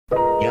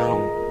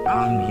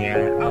I'm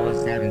here, I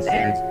was having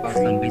sex, fuck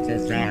some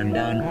bitches and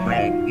done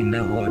crack in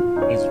the hood.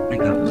 It's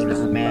freakin to the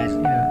smash,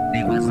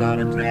 divas all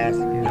the dress.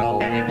 Yo,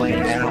 anyway,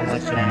 now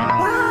what's your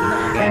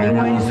mouth?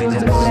 Anyways, who's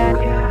the black?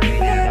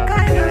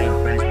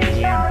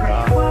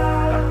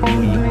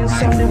 You doing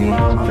something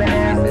wrong,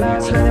 fam.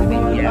 Last night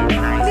about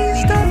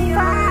please don't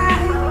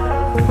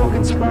fight.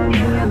 Fucking spur me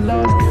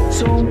along,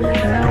 so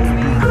now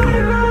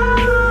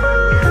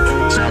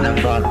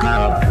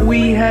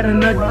we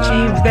hadn't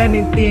achieved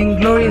anything.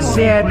 Gloria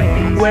said,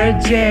 where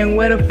Xeng,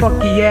 where the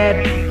fuck he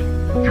at?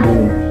 Yo, I'm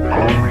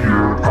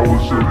here, I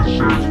was having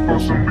sex, but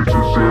some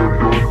bitches and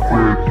done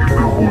crack in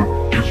the hood.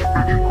 It's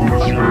freaking good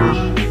as smash,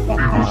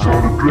 divas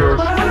all the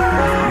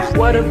dress.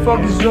 What the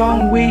fuck is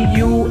wrong with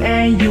you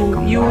and you?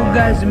 You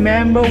guys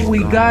remember we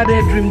got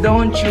a dream,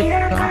 don't you?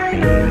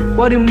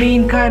 What do you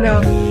mean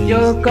kinda?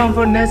 Your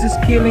comfortness is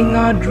killing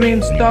our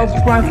dreams. Stop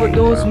crying for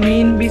those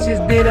mean bitches,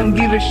 they don't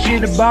give a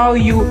shit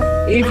about you.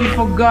 If you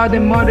forgot the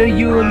mother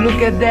you,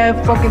 look at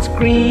that fucking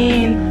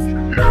screen.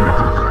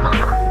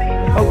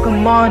 Oh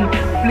come on,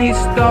 please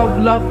stop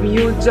laughing,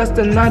 you just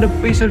another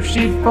piece of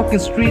shit. Fucking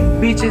street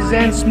bitches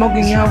and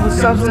smoking heavy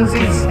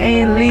substances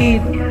ain't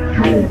lead.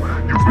 Yo, you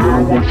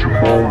better watch your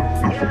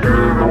mouth. Don't forget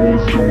I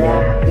was the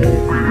one who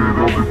beat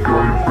up the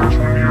guy in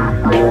freshman year,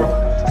 bro.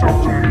 Talk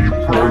to me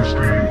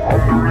pricely,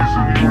 I'm the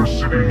reason you're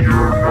sitting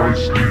here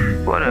nicely.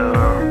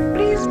 Whatever.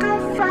 Please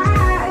don't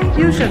fight.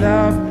 You shut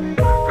up.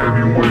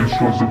 Anyway,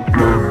 shows a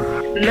plan.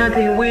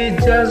 Nothing, we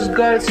just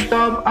gotta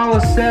stop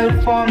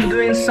ourselves from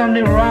doing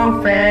something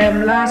wrong,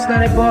 fam. Last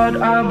night I bought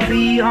a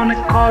B on a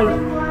call.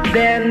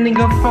 That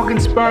nigga fucking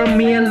spurred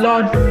me a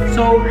lot.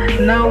 So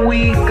now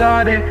we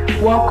gotta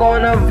walk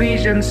on our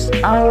visions,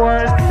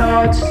 our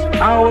thoughts,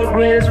 our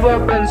greatest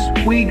weapons.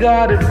 We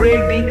gotta break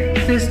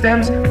the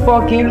systems,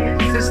 fucking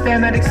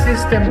systematic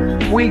system.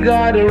 We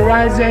gotta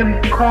rise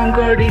and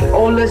conquer the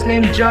oldest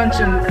name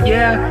junction.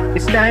 Yeah,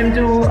 it's time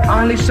to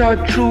unleash our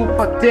true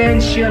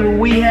potential.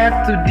 We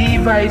have to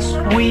devise,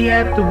 we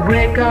have to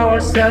break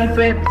ourselves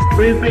and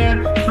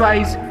prepare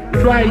twice,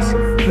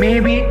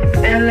 maybe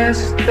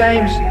endless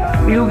times.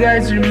 You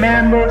guys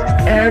remember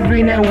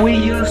every night we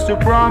used to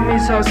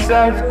promise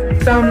ourselves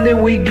someday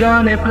we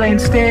gonna play in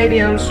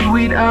stadiums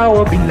with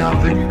our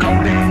beloved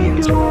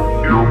companions.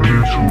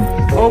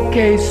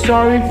 Okay,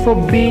 sorry for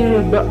being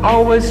rude, but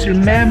always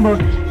remember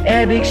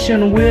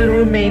addiction will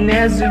remain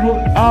as the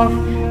root of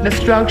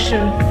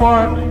destruction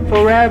for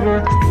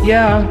forever.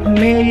 Yeah,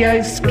 media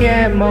is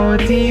scam on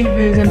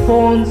TVs and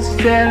phones,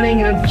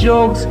 selling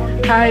jokes,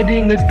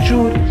 hiding the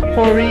truth.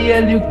 For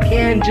real, you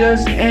can't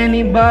judge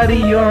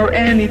anybody or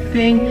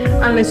anything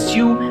unless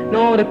you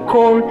know the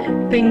core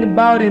thing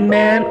about it,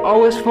 man.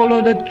 Always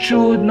follow the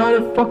truth, not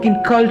the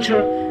fucking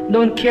culture.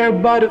 Don't care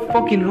about the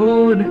fucking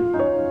hood.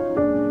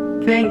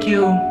 Thank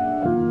you.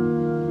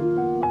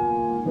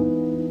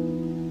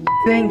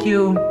 Thank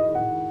you.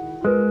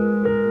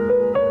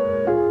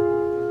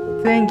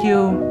 Thank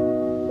you.